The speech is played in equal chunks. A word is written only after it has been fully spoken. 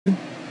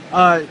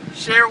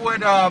Share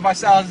what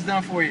Visalis has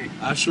done for you.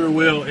 I sure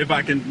will if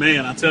I can.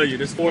 Man, I tell you,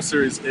 this 4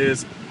 Series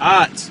is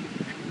hot.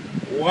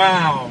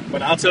 Wow.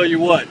 But I'll tell you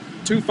what,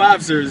 2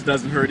 5 Series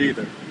doesn't hurt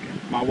either.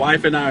 My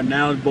wife and I are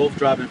now both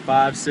driving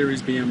 5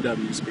 Series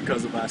BMWs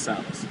because of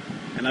Visalis.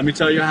 And let me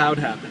tell you how it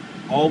happened.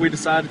 All we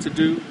decided to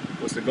do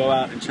was to go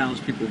out and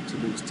challenge people to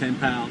lose 10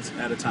 pounds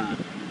at a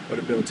time, or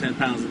to build 10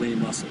 pounds of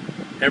lean muscle.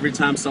 Every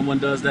time someone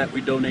does that,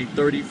 we donate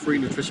 30 free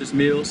nutritious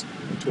meals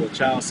to a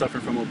child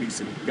suffering from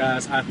obesity.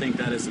 Guys, I think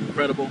that is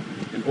incredible.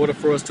 In order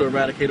for us to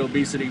eradicate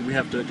obesity, we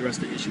have to address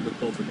the issue with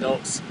both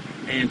adults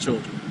and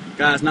children.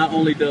 Guys, not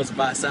only does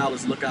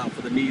Visalis look out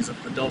for the needs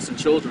of adults and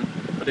children,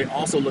 but they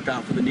also look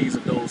out for the needs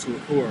of those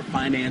who are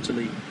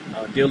financially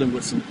dealing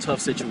with some tough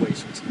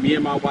situations. Me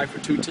and my wife are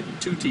two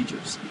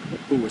teachers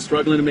who were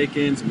struggling to make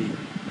ends meet,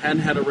 hadn't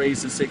had a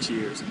raise in 6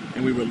 years,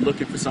 and we were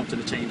looking for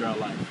something to change our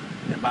life.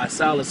 And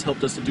Visalis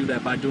helped us to do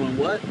that by doing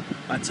what?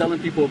 By telling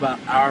people about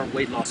our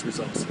weight loss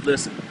results.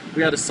 Listen,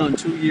 we had a son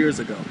 2 years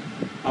ago.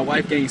 My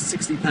wife gained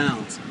 60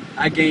 pounds.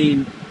 I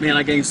gained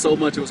so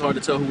much it was hard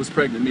to tell who was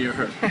pregnant, me or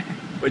her.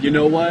 But you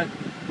know what?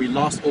 We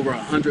lost over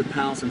 100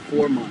 pounds in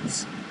 4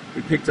 months.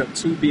 We picked up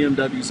 2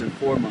 BMWs in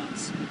 4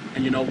 months.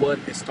 And you know what?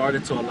 It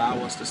started to allow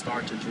us to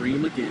start to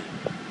dream again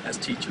as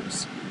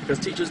teachers. Because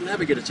teachers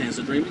never get a chance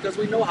to dream because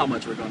we know how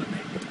much we're going to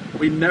make.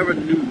 We never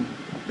knew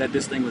that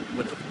this thing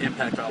would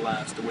impact our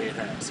lives the way it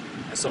has.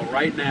 And so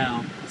right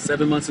now,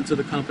 7 months into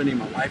the company,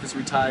 my wife is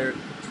retired.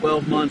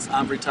 12 months,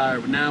 I'm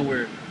retired. Now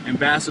we're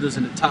ambassadors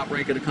in the top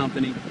rank of the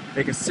company,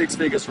 making 6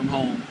 figures from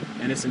home,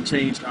 and it's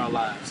changed our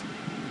lives.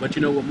 But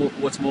you know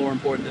what's more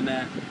important than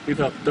that? We've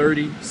helped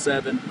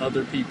 37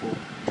 other people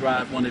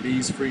drive one of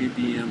these free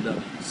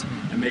BMWs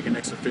and make an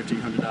extra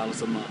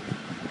 $1,500 a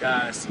month.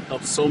 Guys,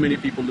 help so many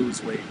people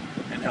lose weight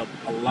and help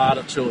a lot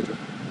of children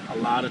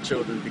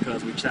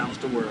because we challenge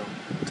the world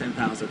 10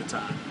 pounds at a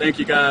time. Thank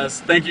you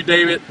guys. Thank you,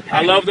 David.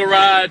 I love the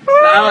ride.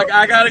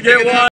 I got to get one.